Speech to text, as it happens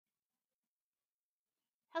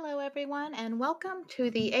Hello, everyone, and welcome to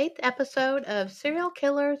the 8th episode of Serial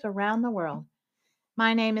Killers Around the World.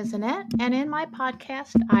 My name is Annette, and in my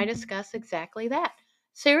podcast, I discuss exactly that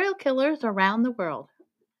serial killers around the world.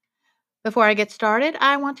 Before I get started,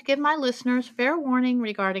 I want to give my listeners fair warning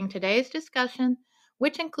regarding today's discussion,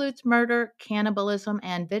 which includes murder, cannibalism,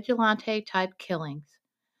 and vigilante type killings.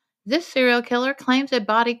 This serial killer claims a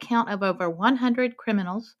body count of over 100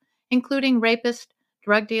 criminals, including rapists,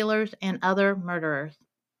 drug dealers, and other murderers.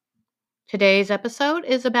 Today's episode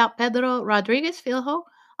is about Pedro Rodrigues Filho,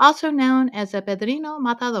 also known as the Pedrino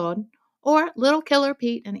Matador, or Little Killer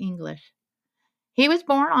Pete in English. He was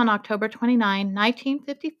born on October 29,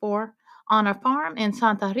 1954, on a farm in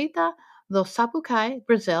Santa Rita do Sapucaí,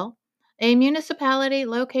 Brazil, a municipality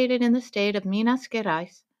located in the state of Minas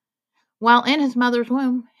Gerais. While in his mother's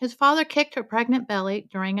womb, his father kicked her pregnant belly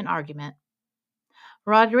during an argument.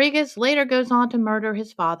 Rodrigues later goes on to murder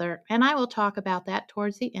his father, and I will talk about that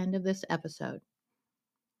towards the end of this episode.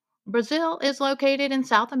 Brazil is located in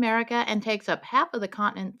South America and takes up half of the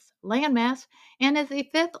continent's landmass and is the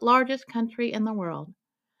fifth largest country in the world.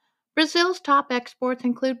 Brazil's top exports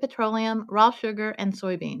include petroleum, raw sugar, and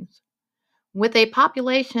soybeans. With a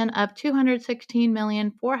population of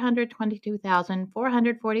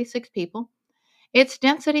 216,422,446 people, its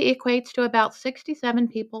density equates to about 67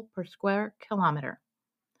 people per square kilometer.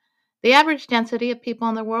 The average density of people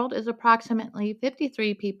in the world is approximately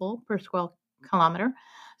 53 people per square kilometer,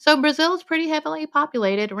 so Brazil is pretty heavily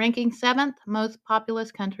populated, ranking 7th most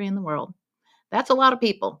populous country in the world. That's a lot of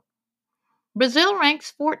people. Brazil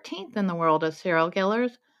ranks 14th in the world of serial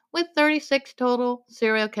killers, with 36 total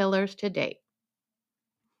serial killers to date.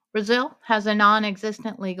 Brazil has a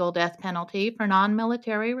non-existent legal death penalty for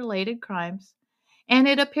non-military related crimes, and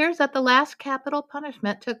it appears that the last capital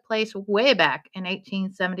punishment took place way back in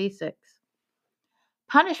 1876.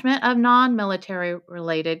 Punishment of non-military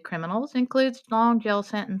related criminals includes long jail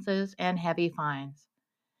sentences and heavy fines.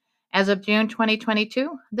 As of June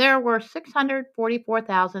 2022, there were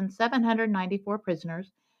 644,794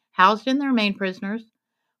 prisoners housed in their main prisoners,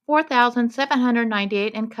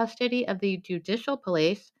 4,798 in custody of the judicial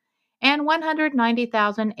police, and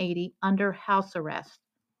 190,080 under house arrest.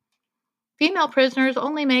 Female prisoners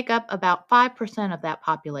only make up about 5% of that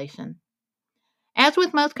population. As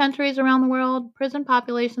with most countries around the world, prison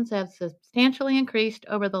populations have substantially increased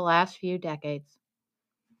over the last few decades.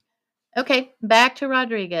 Okay, back to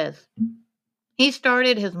Rodrigues. He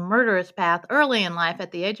started his murderous path early in life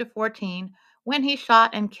at the age of 14 when he shot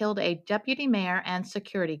and killed a deputy mayor and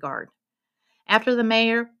security guard, after the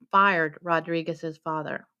mayor fired Rodrigues'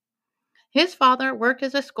 father. His father worked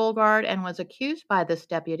as a school guard and was accused by this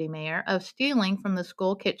deputy mayor of stealing from the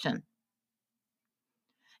school kitchen.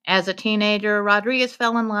 As a teenager, Rodrigues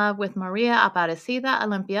fell in love with Maria Aparecida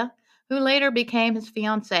Olympia, who later became his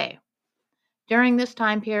fiancée. During this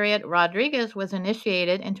time period, Rodrigues was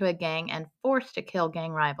initiated into a gang and forced to kill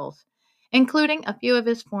gang rivals, including a few of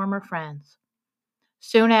his former friends.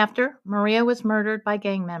 Soon after, Maria was murdered by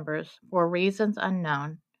gang members for reasons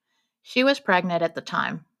unknown. She was pregnant at the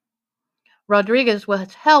time. Rodrigues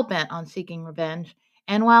was hell-bent on seeking revenge,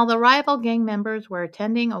 and while the rival gang members were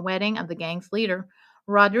attending a wedding of the gang's leader,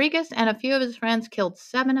 Rodrigues and a few of his friends killed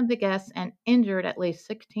 7 of the guests and injured at least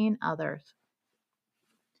 16 others.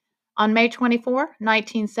 On May 24,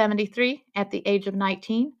 1973, at the age of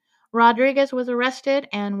 19, Rodrigues was arrested,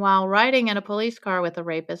 and while riding in a police car with a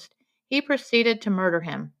rapist, he proceeded to murder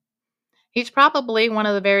him. He's probably one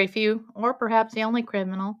of the very few, or perhaps the only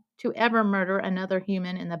criminal, to ever murder another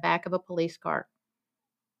human in the back of a police car.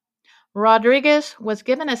 Rodrigues was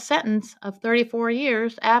given a sentence of 34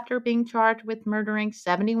 years after being charged with murdering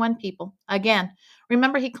 71 people. Again,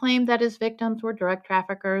 remember he claimed that his victims were drug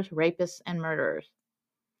traffickers, rapists, and murderers.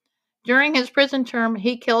 During his prison term,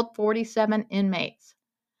 he killed 47 inmates.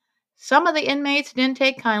 Some of the inmates didn't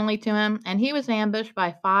take kindly to him, and he was ambushed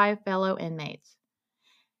by 5 fellow inmates.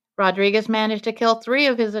 Rodrigues managed to kill 3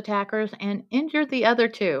 of his attackers and injured the other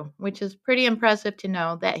 2, which is pretty impressive to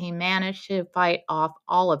know that he managed to fight off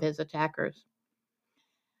all of his attackers.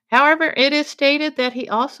 However, it is stated that he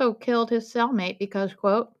also killed his cellmate because,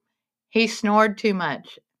 quote, he snored too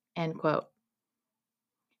much, end quote.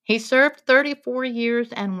 He served 34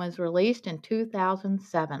 years and was released in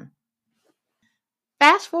 2007.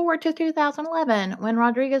 Fast forward to 2011, when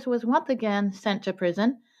Rodrigues was once again sent to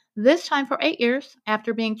prison, this time for 8 years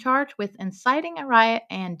after being charged with inciting a riot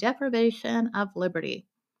and deprivation of liberty.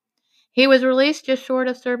 He was released just short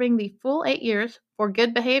of serving the full 8 years for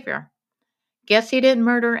good behavior. Guess he didn't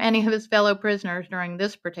murder any of his fellow prisoners during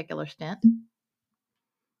this particular stint.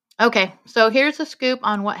 Okay, so here's a scoop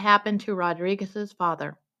on what happened to Rodrigues'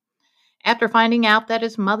 father. After finding out that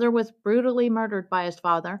his mother was brutally murdered by his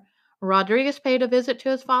father, Rodrigues paid a visit to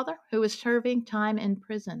his father, who was serving time in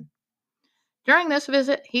prison. During this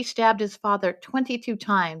visit, he stabbed his father 22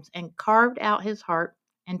 times and carved out his heart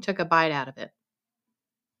and took a bite out of it.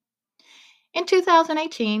 In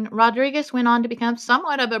 2018, Rodrigues went on to become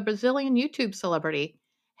somewhat of a Brazilian YouTube celebrity,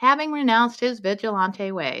 having renounced his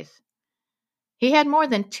vigilante ways. He had more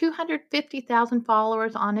than 250,000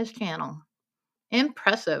 followers on his channel.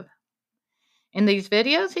 Impressive. In these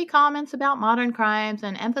videos, he comments about modern crimes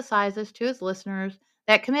and emphasizes to his listeners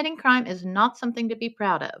that committing crime is not something to be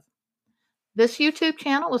proud of. This YouTube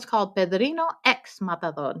channel was called Pedrino X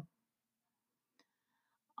Matador.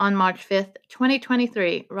 On March 5th,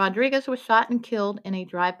 2023, Rodrigues was shot and killed in a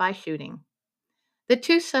drive-by shooting. The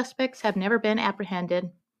two suspects have never been apprehended.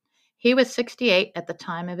 He was 68 at the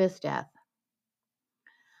time of his death.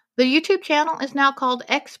 The YouTube channel is now called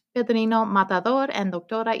Ex Pedrino Matador and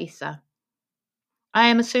Doctora Isa. I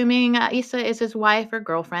am assuming Isa is his wife or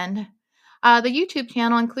girlfriend. The YouTube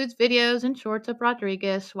channel includes videos and shorts of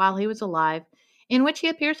Rodrigues while he was alive, in which he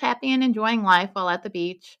appears happy and enjoying life while at the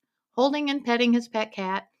beach, holding and petting his pet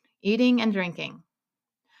cat, eating and drinking.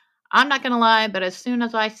 I'm not going to lie, but as soon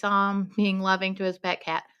as I saw him being loving to his pet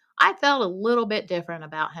cat, I felt a little bit different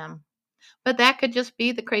about him. But that could just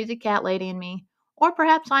be the crazy cat lady in me, or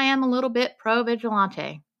perhaps I am a little bit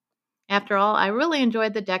pro-vigilante. After all, I really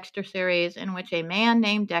enjoyed the Dexter series, in which a man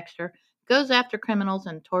named Dexter goes after criminals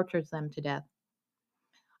and tortures them to death.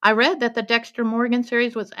 I read that the Dexter Morgan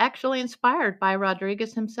series was actually inspired by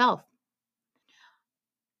Rodrigues himself.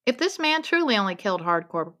 If this man truly only killed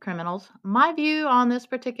hardcore criminals, my view on this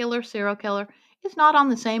particular serial killer is not on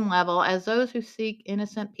the same level as those who seek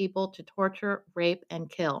innocent people to torture, rape, and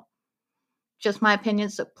kill. Just my opinion,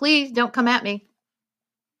 so please don't come at me.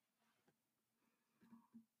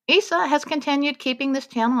 Isa has continued keeping this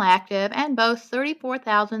channel active and boasts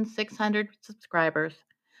 34,600 subscribers.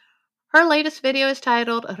 Her latest video is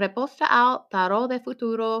titled Reposta ao Tarot de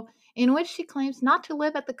Futuro, in which she claims not to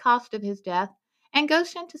live at the cost of his death and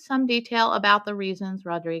goes into some detail about the reasons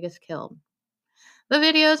Rodrigues killed. The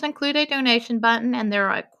videos include a donation button, and there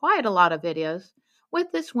are quite a lot of videos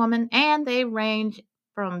with this woman, and they range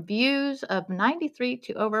from views of 93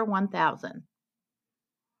 to over 1,000.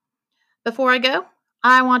 Before I go,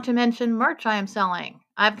 I want to mention merch I am selling.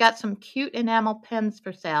 I've got some cute enamel pens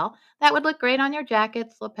for sale that would look great on your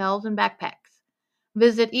jackets, lapels, and backpacks.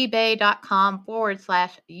 Visit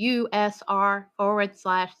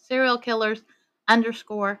ebay.com/USR/serial killers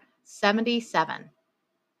 _77.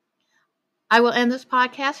 I will end this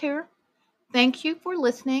podcast here. Thank you for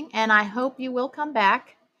listening, and I hope you will come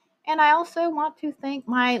back. And I also want to thank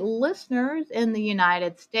my listeners in the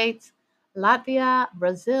United States, Latvia,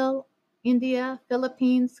 Brazil, India,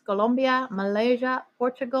 Philippines, Colombia, Malaysia,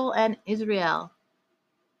 Portugal, and Israel.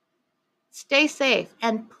 Stay safe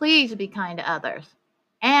and please be kind to others.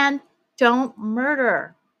 And don't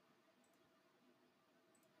murder.